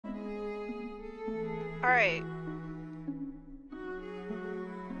Alright.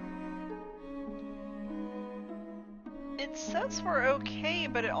 It says we're okay,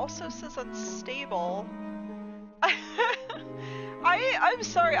 but it also says unstable. I'm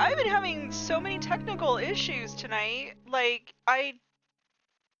sorry, I've been having so many technical issues tonight. Like,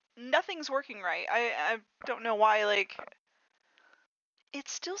 nothing's working right. I don't know why, like, it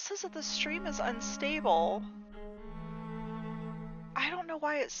still says that the stream is unstable. I don't know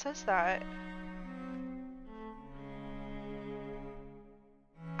why it says that.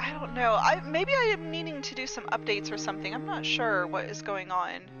 I don't know. Maybe I am needing to do some updates or something. I'm not sure what is going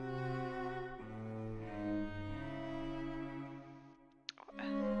on.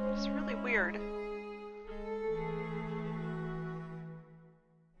 It's really weird.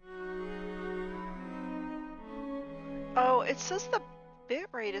 Oh, it says the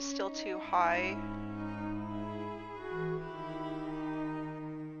bitrate is still too high.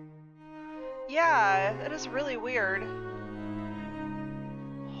 Yeah, that is really weird.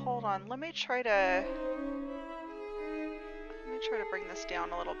 Hold on, let me try to bring this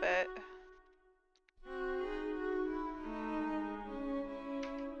down a little bit.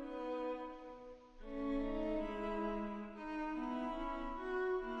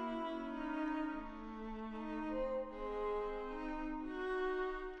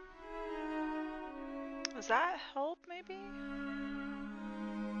 Does that help, maybe?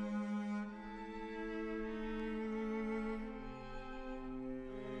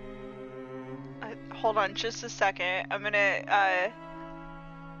 Hold on just a second. I'm gonna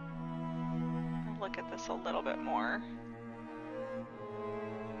look at this a little bit more.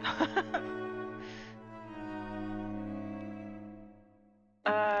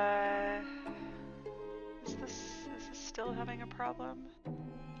 Is this still having a problem?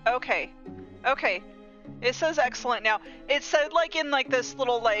 Okay. Okay. It says excellent now. It said, like, in, like, this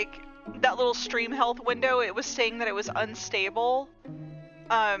little, like, that little stream health window, it was saying that it was unstable.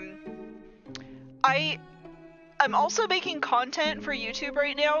 I'm also making content for YouTube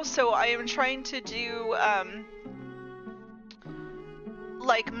right now, so I am trying to do,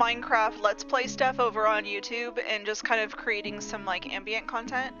 like, Minecraft Let's Play stuff over on YouTube, and just kind of creating some, like, ambient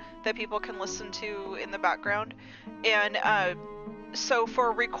content that people can listen to in the background. And, so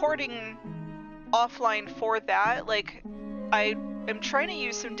for recording offline for that, like, I am trying to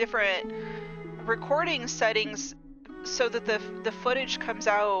use some different recording settings so that the footage comes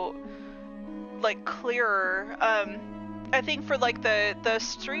out, like, clearer. I think for, like, the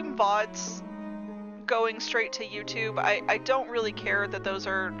stream VODs going straight to YouTube, I don't really care that those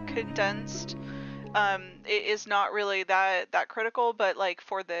are condensed. It is not really that critical, but, like,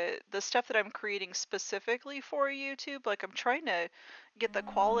 for the stuff that I'm creating specifically for YouTube, like, I'm trying to get the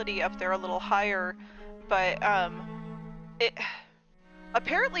quality up there a little higher, but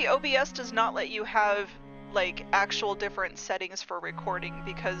apparently OBS does not let you have, like, actual different settings for recording,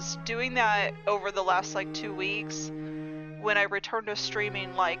 because doing that over the last, like, 2 weeks when I returned to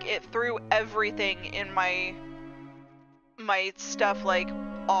streaming, like, it threw everything in my stuff, like,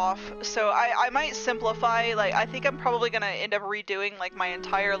 off. So I might simplify. Like, I think I'm probably gonna end up redoing, like, my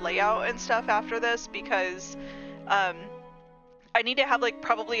entire layout and stuff after this, because I need to have, like,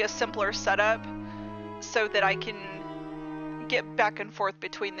 probably a simpler setup so that I can get back and forth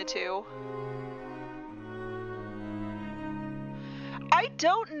between the two. I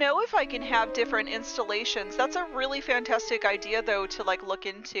don't know if I can have different installations. That's a really fantastic idea, though, to, like, look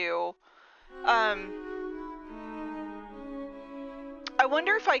into. I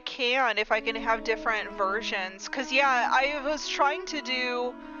wonder if I can have different versions. Cause yeah, I was trying to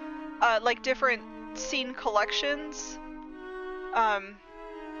do, like, different scene collections.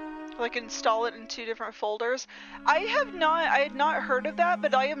 Like, install it in 2 different folders. I had not heard of that,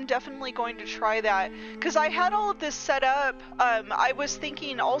 but I am definitely going to try that. Cause I had all of this set up. I was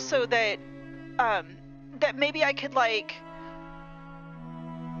thinking also that, that maybe I could, like,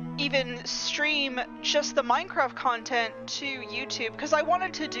 even stream just the Minecraft content to YouTube, because I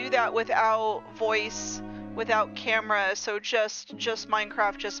wanted to do that without voice, without camera, so just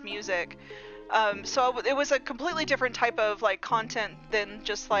Minecraft, just music. So it was a completely different type of, like, content than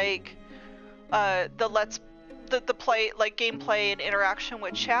just, like, the play, like, gameplay and interaction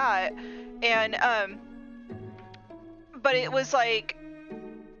with chat. And but it was like,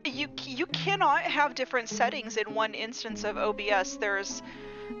 you cannot have different settings in one instance of OBS.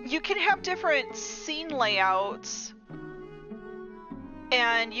 You can have different scene layouts,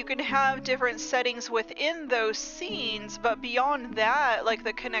 and you can have different settings within those scenes, but beyond that, like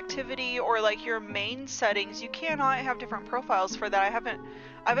the connectivity or like your main settings, you cannot have different profiles for that. I haven't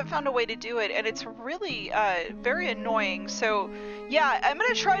found a way to do it, and it's really very annoying. So yeah, I'm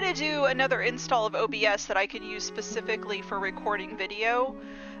gonna try to do another install of OBS that I can use specifically for recording video,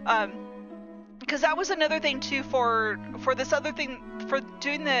 because that was another thing too for this other thing, for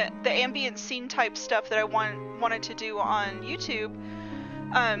doing the ambient scene type stuff that I wanted to do on YouTube.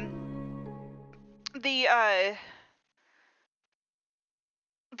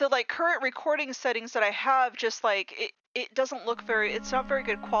 The like current recording settings that I have, just like it doesn't look it's not very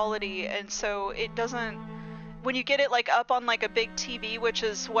good quality, and so it doesn't, when you get it like up on like a big TV, which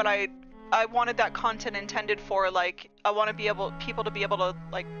is what I wanted that content intended for. Like I want to be people to be able to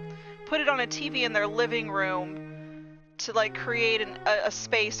like put it on a TV in their living room to like create a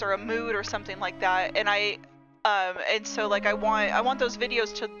space or a mood or something like that, and so like I want those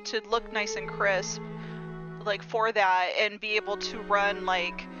videos to look nice and crisp, like for that, and be able to run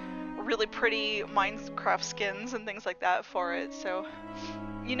like really pretty Minecraft skins and things like that for it. So,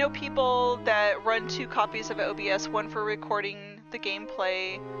 you know, people that run 2 copies of OBS, one for recording the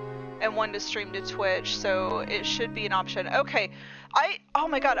gameplay and one to stream to Twitch, so it should be an option. Okay, oh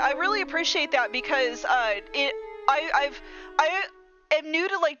my god, I really appreciate that, because I am new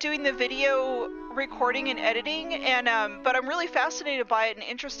to like doing the video recording and editing, and but I'm really fascinated by it and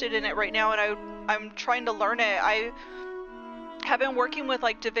interested in it right now, and I'm trying to learn it. I have been working with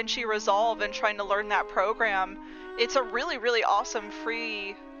like DaVinci Resolve and trying to learn that program. It's a really, really awesome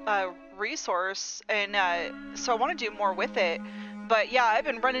free resource, and so I want to do more with it. But yeah, I've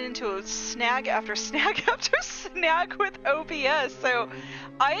been running into snag after snag after snag with OBS, so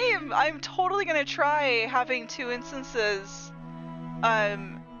I'm totally gonna try having 2 instances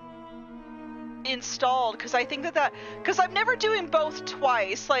installed, because I think because I'm never doing both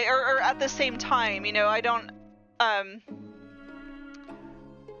twice, like or at the same time, you know. I don't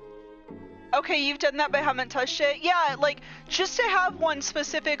Okay, you've done that but haven't touched it? Yeah, like just to have one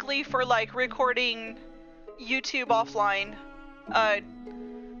specifically for like recording YouTube offline, and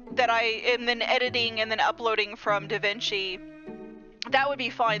then editing and then uploading from DaVinci, that would be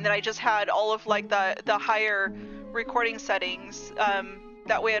fine. That I just had all of like the higher recording settings.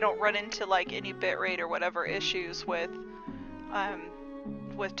 That way I don't run into like any bitrate or whatever issues with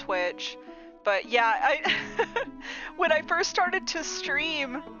Twitch. But yeah, when I first started to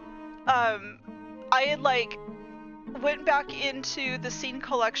stream, I had like went back into the scene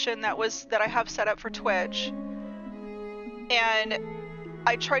collection that I have set up for Twitch, and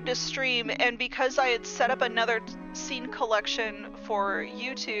I tried to stream, and because I had set up another scene collection for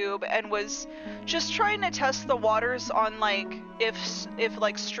YouTube and was just trying to test the waters on like if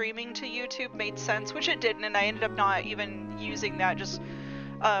like streaming to YouTube made sense, which it didn't, and I ended up not even using that. Just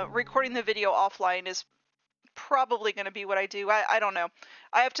recording the video offline is probably going to be what I do. I don't know.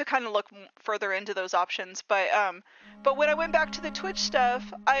 I have to kind of look further into those options, but when I went back to the Twitch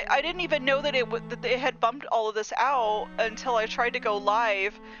stuff, I didn't even know that that they had bumped all of this out until I tried to go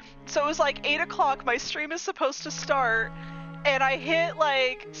live. So it was like 8 o'clock, my stream is supposed to start, and I hit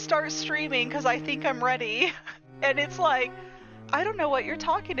like start streaming because I think I'm ready, and it's like, I don't know what you're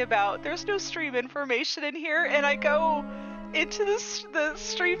talking about. There's no stream information in here, and I go into the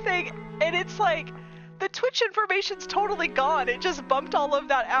stream thing, and it's like, the Twitch information's totally gone. It just bumped all of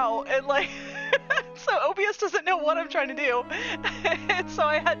that out, and like, so OBS doesn't know what I'm trying to do. And so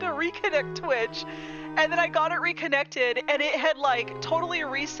I had to reconnect Twitch, and then I got it reconnected, and it had like totally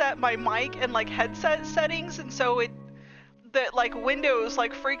reset my mic and like headset settings, and so like Windows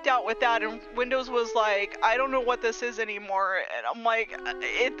like freaked out with that, and Windows was like, I don't know what this is anymore, and I'm like,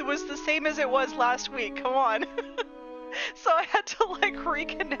 it was the same as it was last week, come on. So I had to like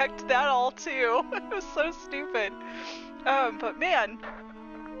reconnect that all too. It was so stupid. But man,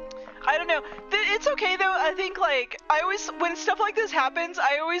 I don't know. It's okay though. I think like when stuff like this happens,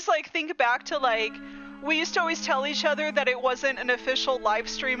 I always like think back to like, we used to always tell each other that it wasn't an official live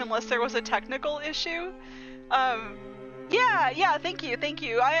stream unless there was a technical issue. Yeah, thank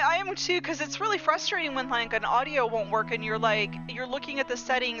you. I am too, because it's really frustrating when like an audio won't work and you're looking at the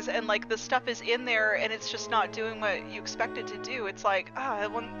settings and like the stuff is in there and it's just not doing what you expect it to do. It's like,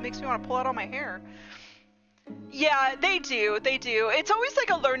 it makes me want to pull out all my hair. Yeah, they do. It's always like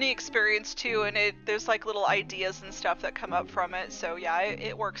a learning experience too, and there's like little ideas and stuff that come up from it. So yeah,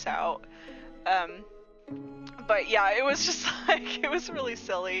 it works out. But yeah, it was just like, it was really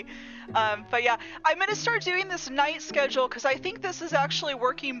silly. But yeah, I'm gonna start doing this night schedule because I think this is actually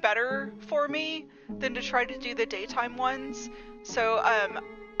working better for me than to try to do the daytime ones. So I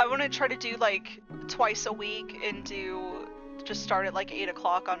want to try to do like twice a week and do just start at like 8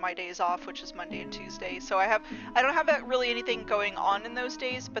 o'clock on my days off, which is Monday and Tuesday. So I don't have really anything going on in those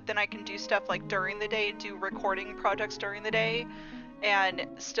days, but then I can do stuff like during the day, do recording projects during the day, and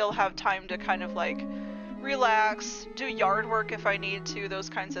still have time to kind of like relax, do yard work if I need to, those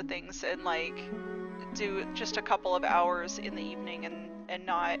kinds of things, and like do just a couple of hours in the evening and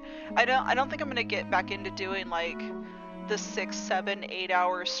not. I don't think I'm gonna get back into doing like the 6, 7, 8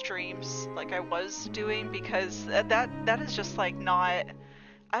 hour streams like I was doing, because that is just like not.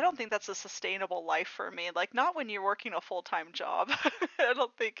 I don't think that's a sustainable life for me. Like, not when you're working a full-time job. I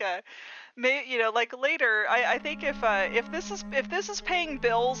don't think, like later. I think if this is paying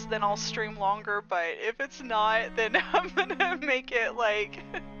bills, then I'll stream longer. But if it's not, then I'm gonna make it like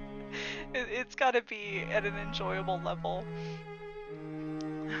it's got to be at an enjoyable level.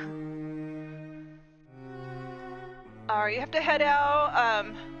 Alright, you have to head out. I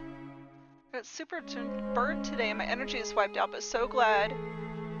got super burned today. My energy is wiped out, but so glad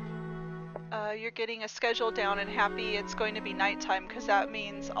you're getting a schedule down and happy it's going to be nighttime, because that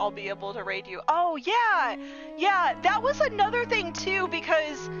means I'll be able to raid you. Oh yeah, that was another thing too,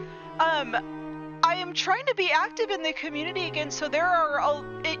 because I am trying to be active in the community again. So there are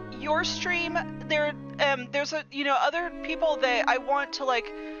your stream there's other people that I want to like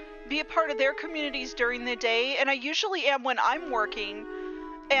be a part of their communities during the day, and I usually am when I'm working.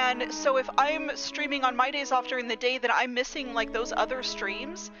 And so if I'm streaming on my days off during the day, then I'm missing like those other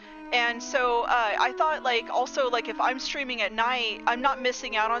streams. And so I thought like also like if I'm streaming at night, I'm not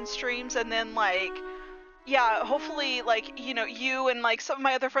missing out on streams. And then like, yeah, hopefully like, you and like some of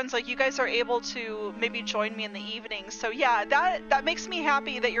my other friends, like you guys are able to maybe join me in the evening. So yeah, that makes me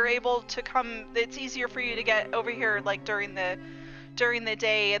happy that you're able to come. It's easier for you to get over here like during the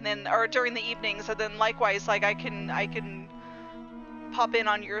day, and then or during the evenings, and then likewise like I can pop in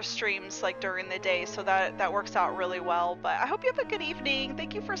on your streams like during the day, so that works out really well. But I hope you have a good evening.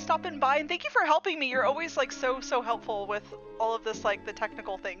 Thank you for stopping by, and thank you for helping me. You're always like so helpful with all of this, like the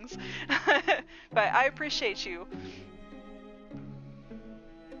technical things. But I appreciate you.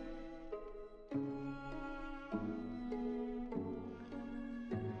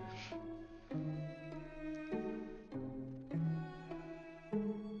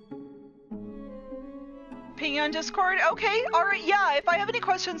 Ping on Discord? Okay, alright, yeah, if I have any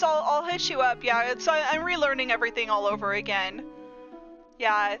questions, I'll hit you up. Yeah, I'm relearning everything all over again.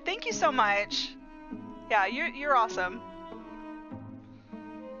 Yeah, thank you so much. Yeah, you're awesome.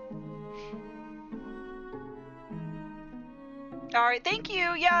 Alright, thank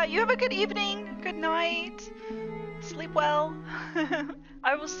you. Yeah, you have a good evening. Good night. Sleep well.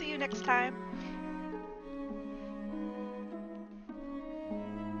 I will see you next time.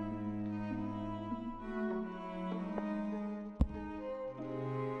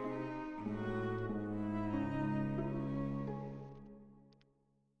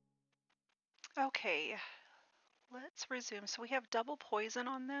 Okay, let's resume. So we have double poison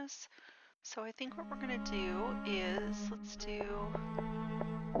on this. So I think what we're gonna do is let's do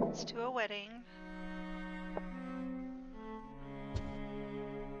a wedding.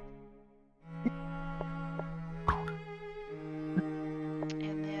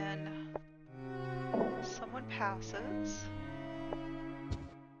 And then someone passes.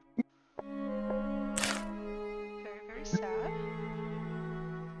 Very, very sad.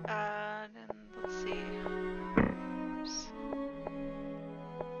 And then let's see. Oops.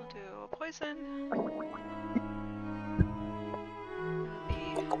 We'll do a poison.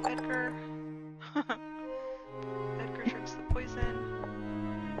 It'll be Edgar. Edgar drinks the poison.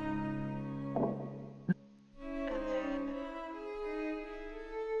 And then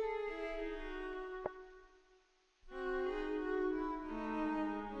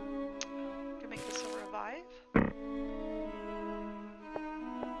can make this a revive.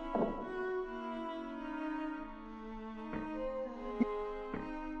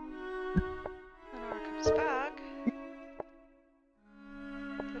 Back,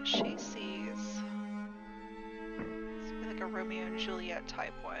 but she sees it's like a Romeo and Juliet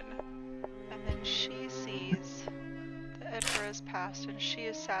type one, and then she sees that Edgar has passed and she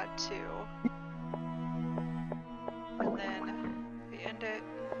is sad too, and then we end it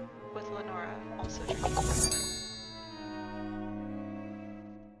with Lenora also drinking poison.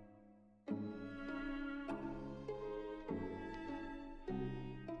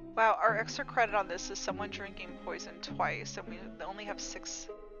 Wow, our extra credit on this is someone drinking poison twice, and we only have 6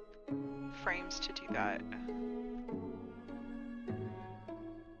 frames to do that.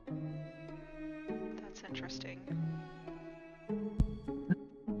 That's interesting.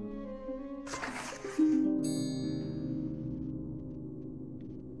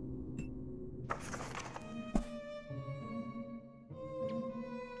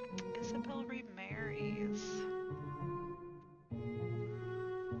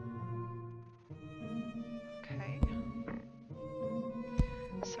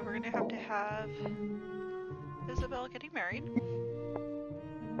 have Isabel getting married.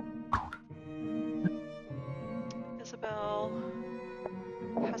 Isabel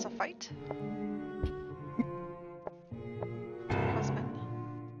has a fight. Husband.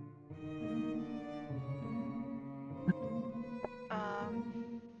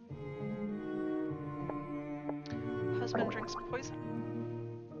 Husband drinks poison?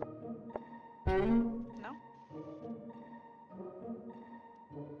 No?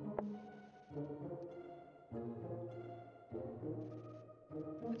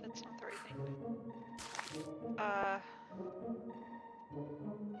 That's not the right thing.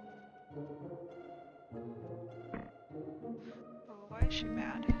 Oh, why is she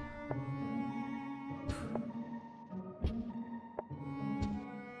mad?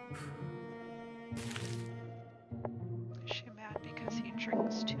 Is she mad because he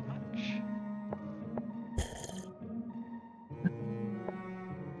drinks too much?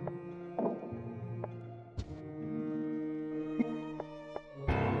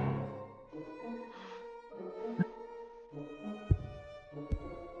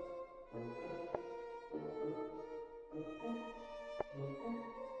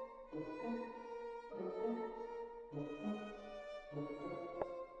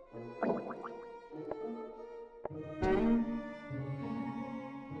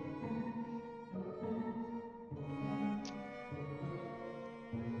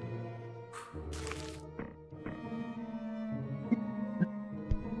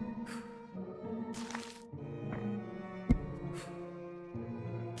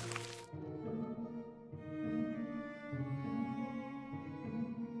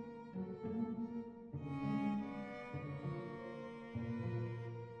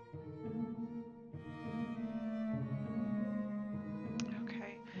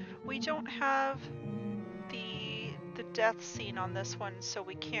 We don't have the death scene on this one, so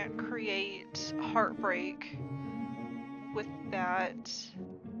we can't create heartbreak with that.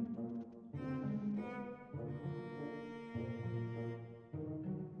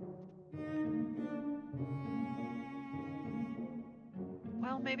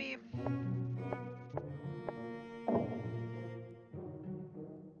 Well, maybe.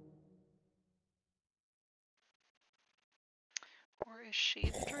 Or is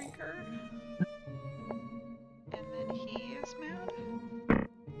she the drinker? And then he is mad?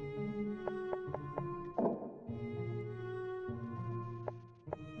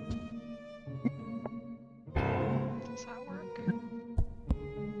 Does that work?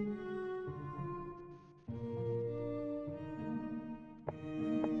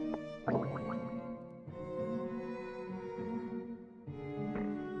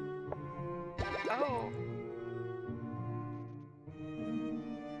 Oh.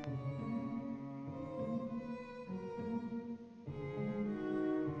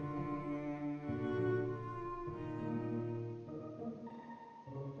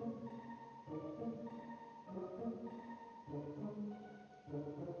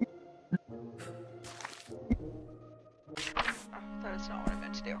 That is not what I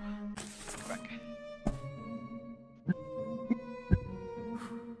meant to do. Go back.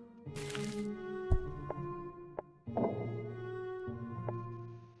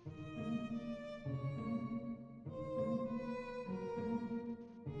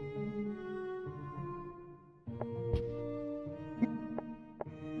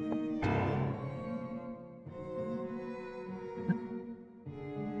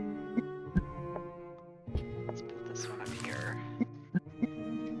 Let's put this one up here.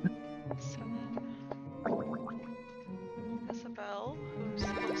 So then, Isabel, who's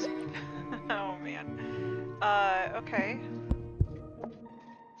supposed to... Oh man. Okay.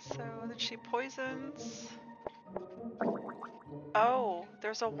 So then she poisons. Oh,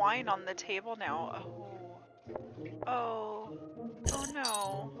 there's a wine on the table now. Oh. Oh. Oh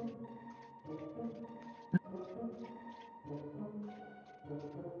no.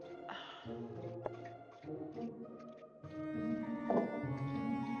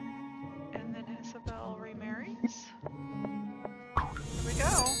 And then Isabel remarries. Here we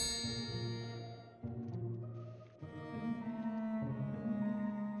go.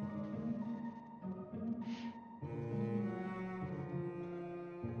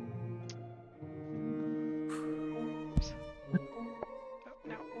 Oops. Oh,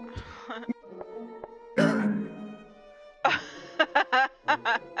 no.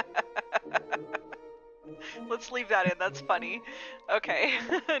 Let's leave that in, that's funny. Okay,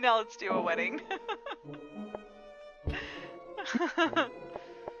 now let's do a wedding.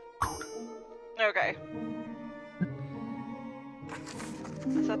 Okay.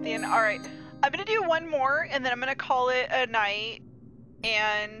 Is that the end? Alright. I'm gonna do one more and then I'm gonna call it a night.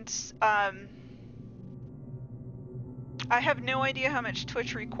 And I have no idea how much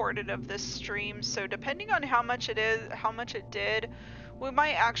Twitch recorded of this stream, so depending on how much it did, we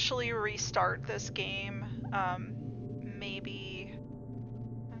might actually restart this game. Maybe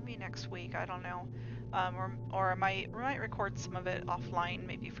next week. I don't know. Or we might record some of it offline,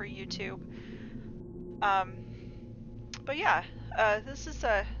 maybe for YouTube. But yeah, this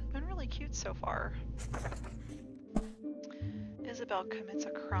has been really cute so far. Isabel commits a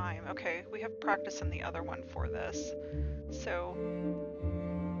crime. Okay, we have practice in the other one for this. So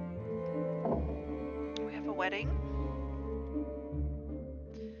we have a wedding.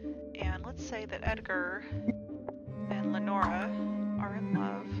 And let's say that Edgar and Lenora are in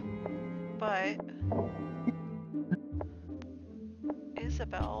love, but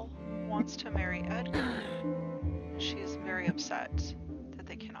Isabel wants to marry Edgar. She's very upset that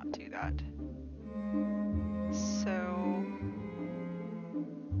they cannot do that. So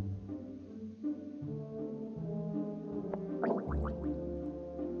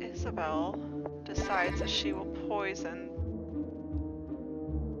Isabel decides that she will poison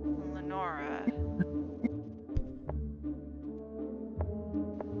Lenora.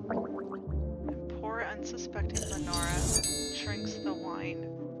 And poor unsuspecting Lenora drinks the wine.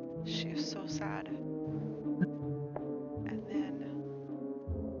 She is so sad.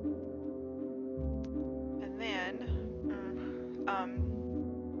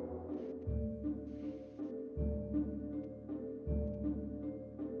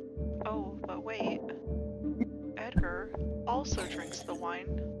 Oh, but wait. Edgar also drinks the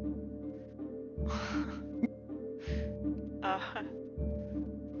wine.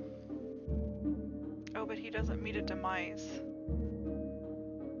 Oh, but he doesn't meet a demise.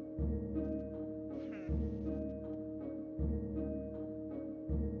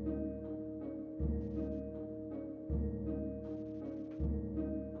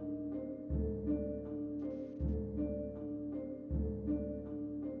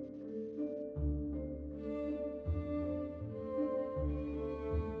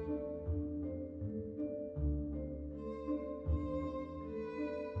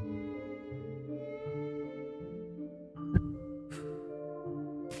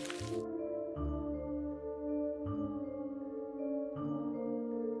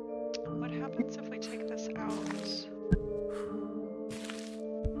 What happens if we take this out?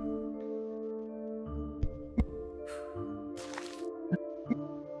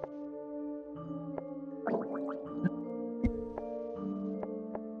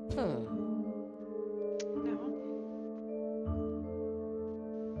 No.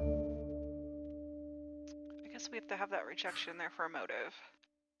 I guess we have to have that rejection there for a motive.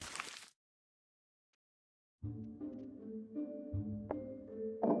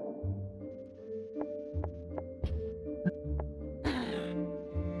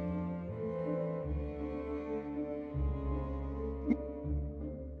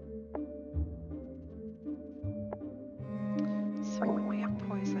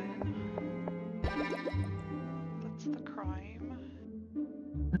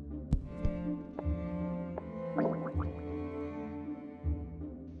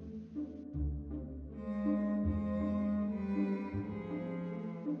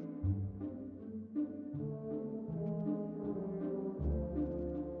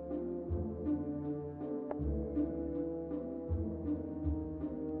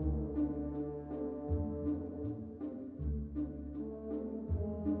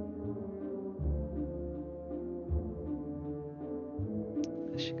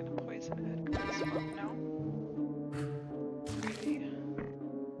 Is she gonna poison Edgar as well? No? Okay.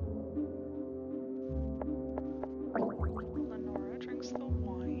 Lenora drinks the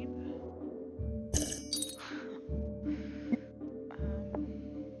wine.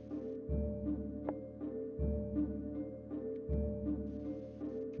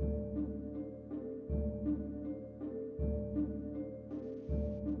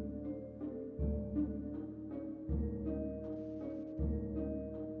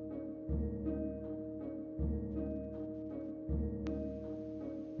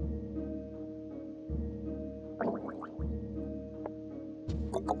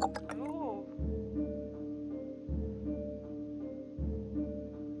 Oh.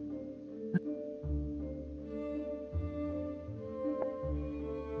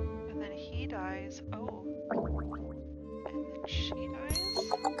 And then he dies. Oh. And then she dies?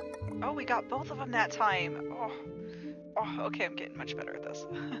 Oh, we got both of them that time. Oh. Oh, okay, I'm getting much better at this.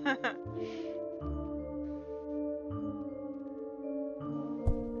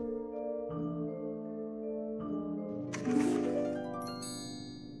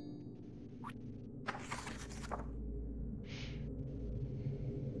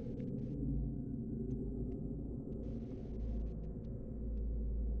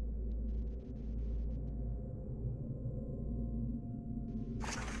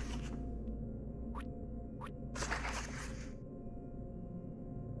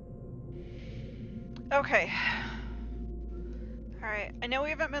 Okay. Alright, I know we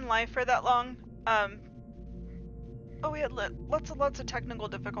haven't been live for that long. Oh, we had lots of technical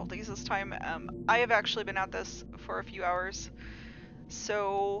difficulties this time. I have actually been at this for a few hours.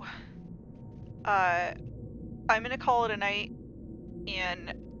 So, I'm gonna call it a night,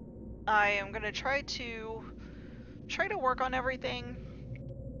 and I am gonna try to work on everything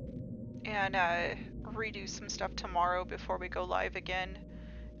and redo some stuff tomorrow before we go live again,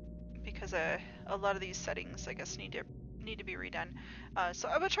 because a lot of these settings I guess need to be redone. So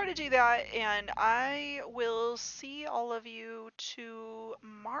I will try to do that, and I will see all of you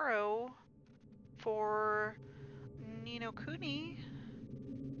tomorrow for Nino Kuni.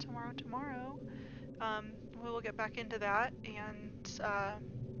 Tomorrow. We will get back into that and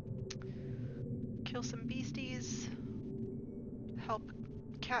kill some beasties, help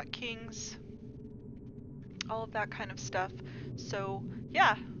cat kings, all of that kind of stuff. So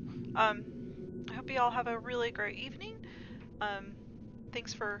yeah, I hope you all have a really great evening. Um,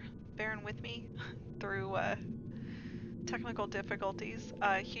 Thanks for bearing with me through technical difficulties.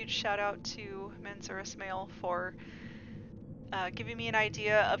 Huge shout out to Menzur Ismail for giving me an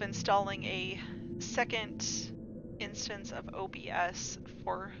idea of installing a second instance of OBS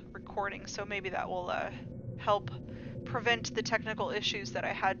for recording, so maybe that will help prevent the technical issues that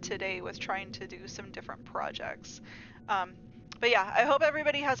I had today with trying to do some different projects. Um, but yeah, I hope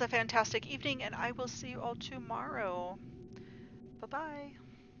everybody has a fantastic evening, and I will see you all tomorrow. Bye bye.